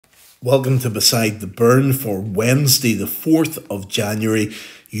Welcome to Beside the Burn for Wednesday, the 4th of January.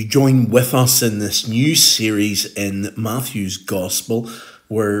 You join with us in this new series in Matthew's Gospel.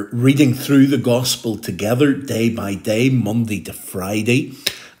 We're reading through the Gospel together day by day, Monday to Friday.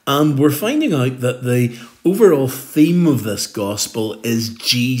 And we're finding out that the overall theme of this Gospel is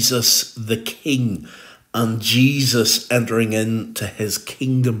Jesus the King and Jesus entering into his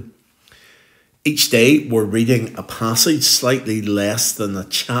kingdom. Each day we're reading a passage slightly less than a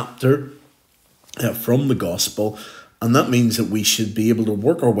chapter from the Gospel, and that means that we should be able to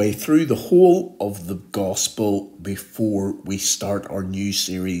work our way through the whole of the Gospel before we start our new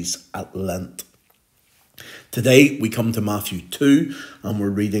series at Lent. Today we come to Matthew 2 and we're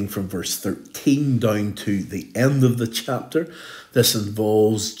reading from verse 13 down to the end of the chapter. This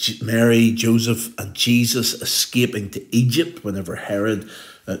involves Mary, Joseph and Jesus escaping to Egypt whenever Herod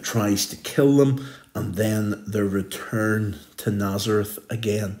tries to kill them, and then their return to Nazareth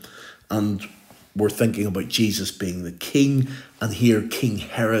again. And we're thinking about Jesus being the king, and here King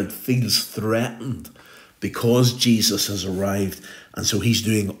Herod feels threatened because Jesus has arrived, and so he's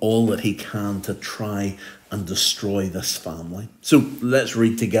doing all that he can to try and destroy this family. So let's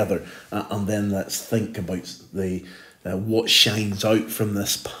read together and then let's think about what shines out from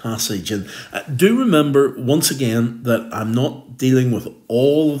this passage. And do remember once again that I'm not dealing with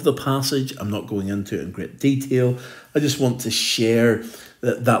all of the passage. I'm not going into it in great detail. I just want to share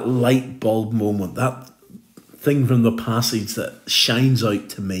that light bulb moment, that thing from the passage that shines out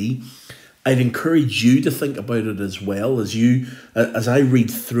to me. I'd encourage you to think about it as well as I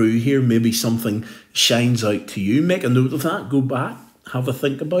read through here. Maybe something shines out to you. Make a note of that. Go back, have a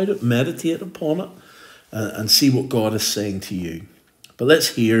think about it, meditate upon it, and see what God is saying to you. But let's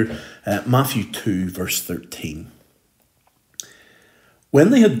hear Matthew 2, verse 13. When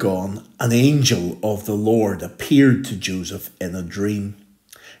they had gone, an angel of the Lord appeared to Joseph in a dream.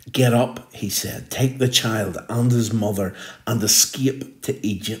 "Get up," he said, "take the child and his mother and escape to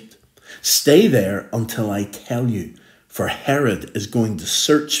Egypt. Stay there until I tell you, for Herod is going to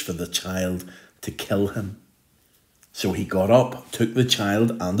search for the child to kill him." So he got up, took the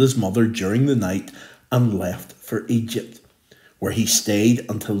child and his mother during the night, and left for Egypt, where he stayed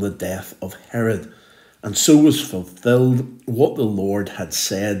until the death of Herod. And so was fulfilled what the Lord had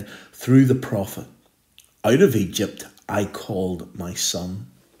said through the prophet, "Out of Egypt I called my son."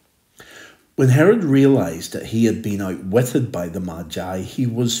 When Herod realized that he had been outwitted by the Magi, he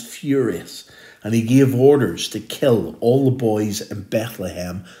was furious, and he gave orders to kill all the boys in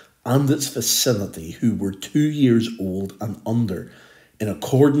Bethlehem and its vicinity who were 2 years old and under, in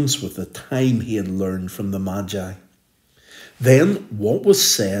accordance with the time he had learned from the Magi. Then what was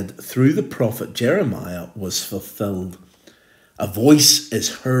said through the prophet Jeremiah was fulfilled. "A voice is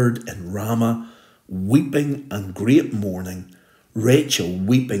heard in Ramah, weeping and great mourning, Rachel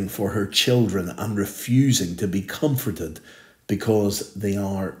weeping for her children and refusing to be comforted because they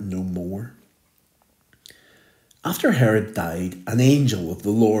are no more." After Herod died, an angel of the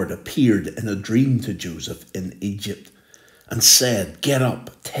Lord appeared in a dream to Joseph in Egypt and said, "Get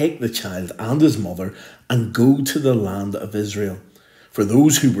up, take the child and his mother and go to the land of Israel, for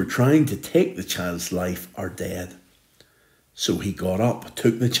those who were trying to take the child's life are dead." So he got up,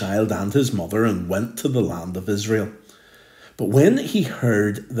 took the child and his mother and went to the land of Israel. But when he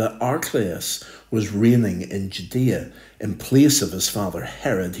heard that Archelaus was reigning in Judea in place of his father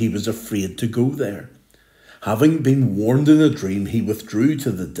Herod, he was afraid to go there. Having been warned in a dream, he withdrew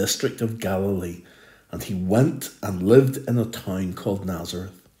to the district of Galilee, and he went and lived in a town called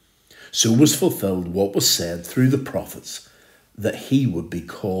Nazareth. So was fulfilled what was said through the prophets, that he would be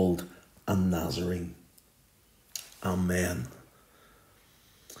called a Nazarene. Amen.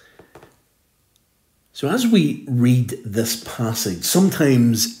 So as we read this passage,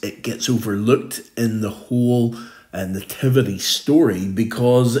 sometimes it gets overlooked in the whole nativity story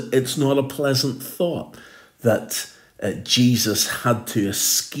because it's not a pleasant thought that Jesus had to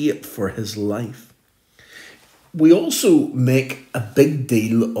escape for his life. We also make a big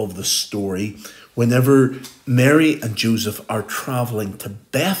deal of the story whenever Mary and Joseph are travelling to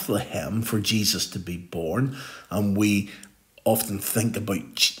Bethlehem for Jesus to be born, and we often think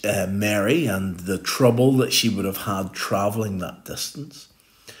about Mary and the trouble that she would have had travelling that distance.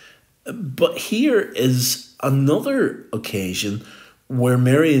 But here is another occasion where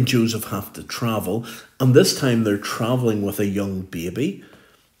Mary and Joseph have to travel, and this time they're travelling with a young baby,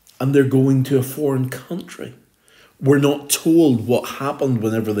 and they're going to a foreign country. We're not told what happened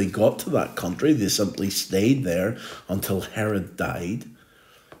whenever they got to that country. They simply stayed there until Herod died.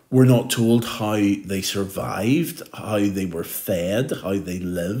 We're not told how they survived, how they were fed, how they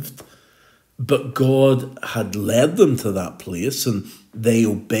lived. But God had led them to that place, and they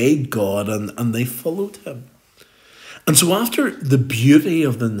obeyed God, and they followed him. And so after the beauty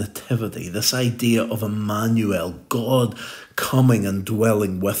of the Nativity, this idea of Emmanuel, God coming and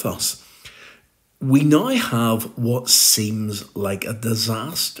dwelling with us, we now have what seems like a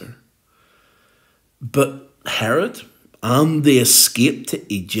disaster. But Herod and the escape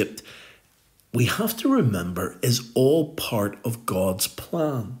to Egypt, we have to remember, is all part of God's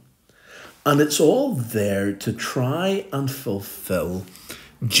plan. And it's all there to try and fulfill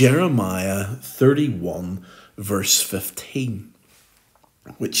Jeremiah 31 verse 15,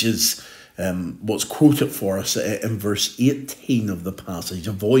 which is what's quoted for us in verse 18 of the passage.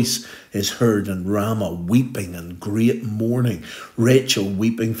 A voice is heard in Ramah, weeping and great mourning, Rachel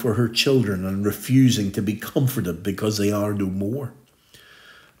weeping for her children and refusing to be comforted because they are no more.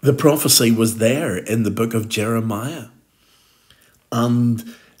 The prophecy was there in the book of Jeremiah.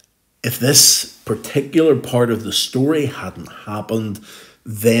 And if this particular part of the story hadn't happened,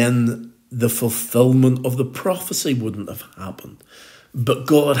 then the fulfillment of the prophecy wouldn't have happened. But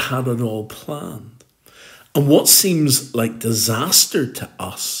God had it all planned. And what seems like disaster to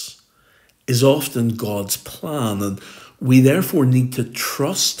us is often God's plan. And we therefore need to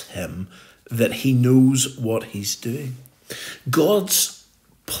trust him that he knows what he's doing. God's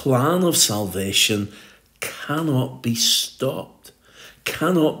plan of salvation cannot be stopped,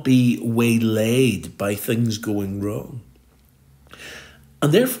 cannot be waylaid by things going wrong.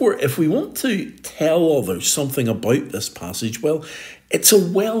 And therefore, if we want to tell others something about this passage, well, it's a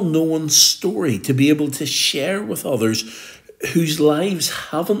well-known story to be able to share with others whose lives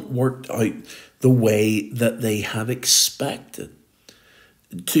haven't worked out the way that they had expected.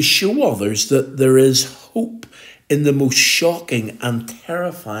 To show others that there is hope in the most shocking and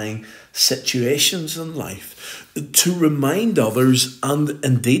terrifying situations in life. To remind others, and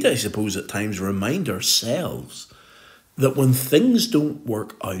indeed, I suppose at times remind ourselves, that when things don't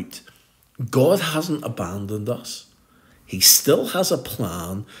work out, God hasn't abandoned us. He still has a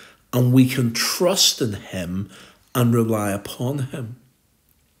plan, and we can trust in him and rely upon him.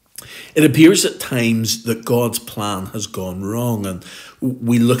 It appears at times that God's plan has gone wrong, and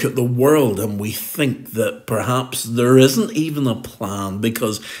we look at the world and we think that perhaps there isn't even a plan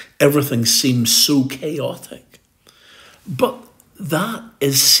because everything seems so chaotic. But that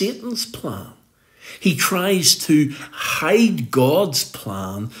is Satan's plan. He tries to hide God's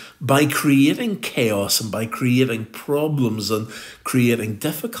plan by creating chaos and by creating problems and creating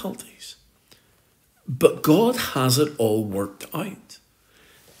difficulties. But God has it all worked out.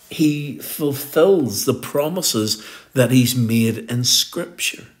 He fulfills the promises that he's made in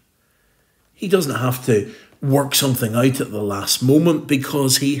Scripture. He doesn't have to work something out at the last moment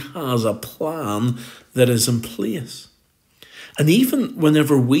because he has a plan that is in place. And even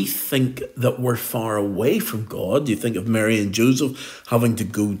whenever we think that we're far away from God, you think of Mary and Joseph having to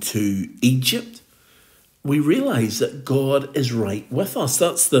go to Egypt, we realize that God is right with us.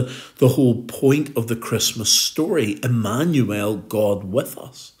 That's the whole point of the Christmas story. Emmanuel, God with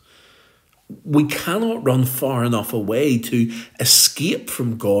us. We cannot run far enough away to escape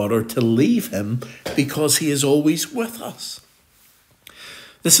from God or to leave him because he is always with us.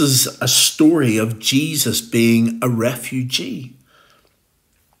 This is a story of Jesus being a refugee.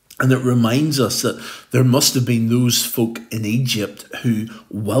 And it reminds us that there must have been those folk in Egypt who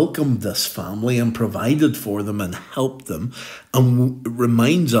welcomed this family and provided for them and helped them. And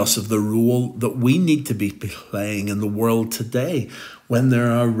reminds us of the role that we need to be playing in the world today when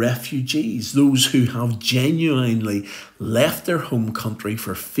there are refugees, those who have genuinely left their home country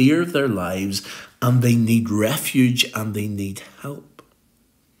for fear of their lives, and they need refuge and they need help.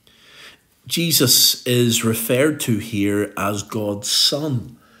 Jesus is referred to here as God's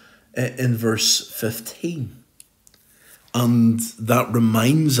Son in verse 15. And that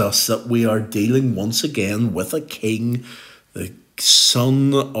reminds us that we are dealing once again with a king, the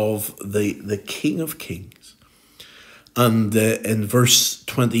son of the King of Kings. And in verse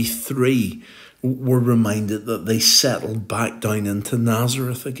 23, we're reminded that they settled back down into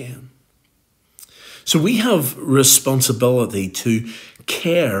Nazareth again. So we have responsibility to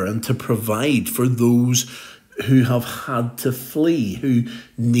care and to provide for those who have had to flee, who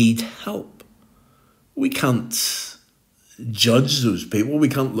need help. We can't judge those people. We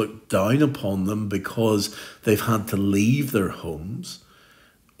can't look down upon them because they've had to leave their homes.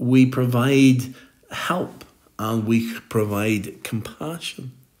 We provide help and we provide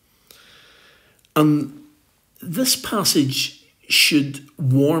compassion. And this passage should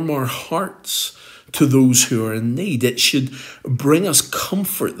warm our hearts to those who are in need. It should bring us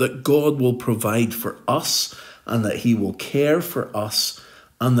comfort that God will provide for us and that he will care for us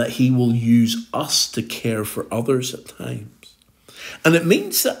and that he will use us to care for others at times. And it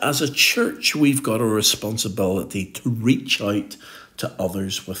means that as a church, we've got a responsibility to reach out to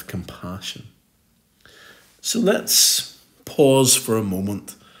others with compassion. So let's pause for a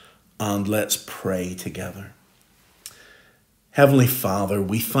moment and let's pray together. Heavenly Father,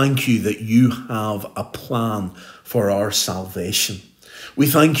 we thank you that you have a plan for our salvation. We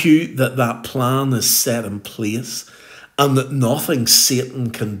thank you that that plan is set in place and that nothing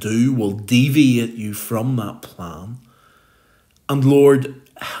Satan can do will deviate you from that plan. And Lord,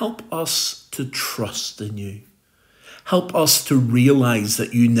 help us to trust in you. Help us to realize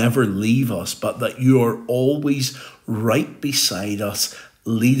that you never leave us, but that you are always right beside us,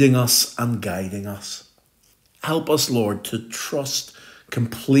 leading us and guiding us. Help us, Lord, to trust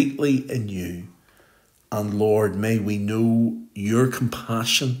completely in you. And Lord, may we know your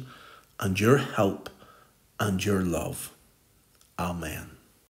compassion and your help and your love. Amen.